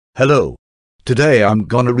Hello. Today I'm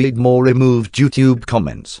gonna read more removed YouTube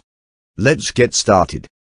comments. Let's get started.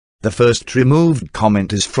 The first removed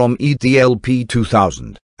comment is from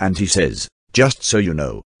ETLP2000, and he says, "Just so you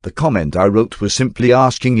know, the comment I wrote was simply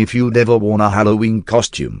asking if you'd ever worn a Halloween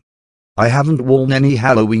costume. I haven't worn any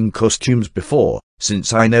Halloween costumes before,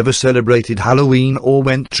 since I never celebrated Halloween or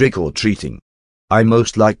went trick-or-treating. I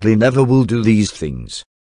most likely never will do these things."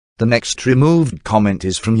 The next removed comment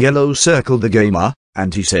is from Yellow Circle the Gamer,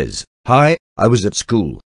 and he says, "Hi, I was at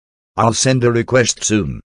school. I'll send a request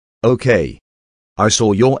soon. Okay. I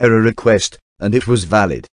saw your error request, and it was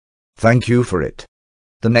valid. Thank you for it."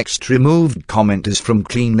 The next removed comment is from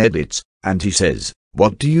Clean Edits, and he says,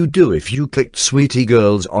 "What do you do if you clicked Sweetie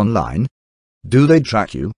Girls online? Do they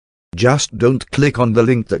track you? Just don't click on the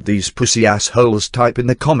link that these pussy assholes type in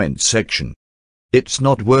the comments section. It's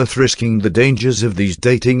not worth risking the dangers of these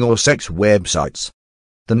dating or sex websites."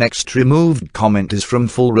 The next removed comment is from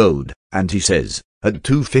Full Road, and he says, "At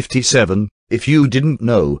 2:57, if you didn't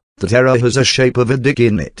know, that error has a shape of a dick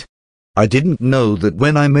in it. I didn't know that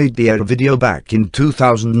when I made the error video back in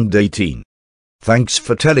 2018. Thanks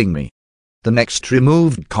for telling me." The next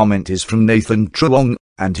removed comment is from Nathan Truong,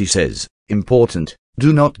 and he says, "Important,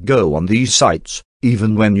 do not go on these sites,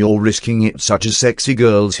 even when you're risking it, such as sexy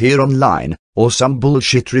girls here online, or some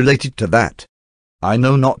bullshit related to that. I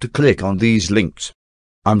know not to click on these links.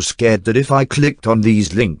 I'm scared that if I clicked on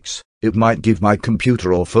these links, it might give my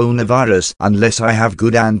computer or phone a virus unless I have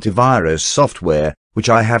good antivirus software, which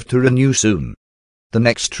I have to renew soon." The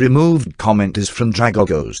next removed comment is from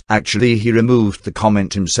Dragogos. Actually, he removed the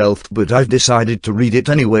comment himself, but I've decided to read it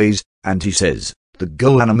anyways, and he says, "The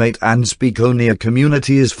Go Animate and Speak Onia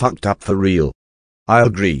community is fucked up for real. I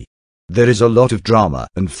agree. There is a lot of drama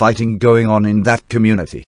and fighting going on in that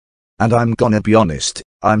community. And I'm gonna be honest,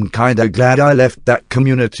 I'm kinda glad I left that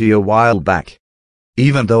community a while back.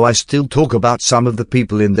 Even though I still talk about some of the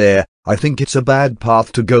people in there, I think it's a bad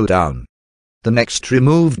path to go down." The next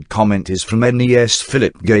removed comment is from NES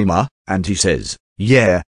Philip Gamer, and he says,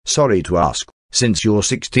 "Yeah, sorry to ask, since you're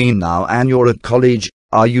 16 now and you're at college,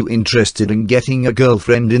 are you interested in getting a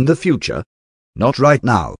girlfriend in the future?" "Not right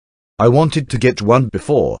now. I wanted to get one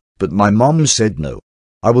before, but my mom said no.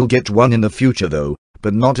 I will get one in the future though,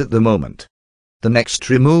 but not at the moment." The next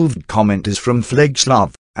removed comment is from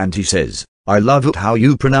Flegslav, and he says, "I love it how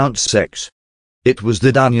you pronounce sex. It was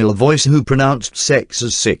the Daniel voice who pronounced sex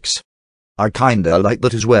as six. I kinda like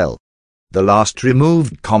that as well." The last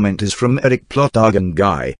removed comment is from Eric Plotagon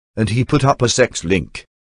Guy, and he put up a sex link.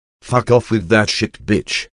 Fuck off with that shit,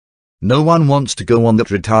 bitch. No one wants to go on that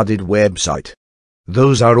retarded website.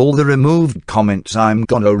 Those are all the removed comments I'm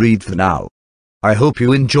gonna read for now. I hope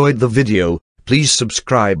you enjoyed the video. Please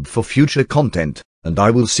subscribe for future content, and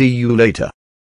I will see you later.